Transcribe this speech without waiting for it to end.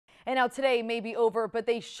And now today may be over, but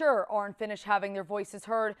they sure aren't finished having their voices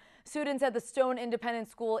heard. Students at the Stone Independent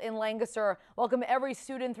School in Lancaster welcome every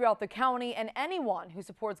student throughout the county and anyone who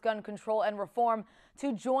supports gun control and reform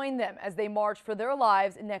to join them as they march for their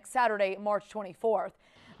lives next Saturday, March 24th.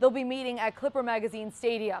 They'll be meeting at Clipper Magazine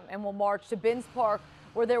Stadium and will march to Binns Park,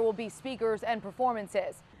 where there will be speakers and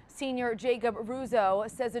performances. Senior Jacob Russo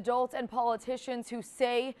says adults and politicians who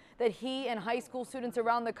say that he and high school students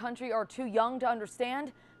around the country are too young to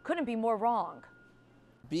understand couldn't be more wrong.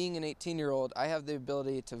 Being an 18-year-old, I have the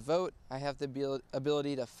ability to vote, I have the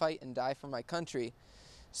ability to fight and die for my country.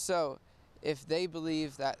 So if they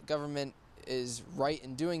believe that government is right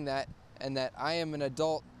in doing that and that I am an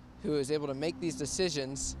adult who is able to make these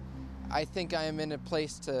decisions, I think I am in a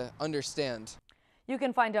place to understand. You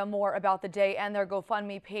can find out more about the day and their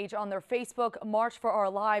GoFundMe page on their Facebook, March for Our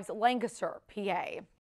Lives Lancaster, PA.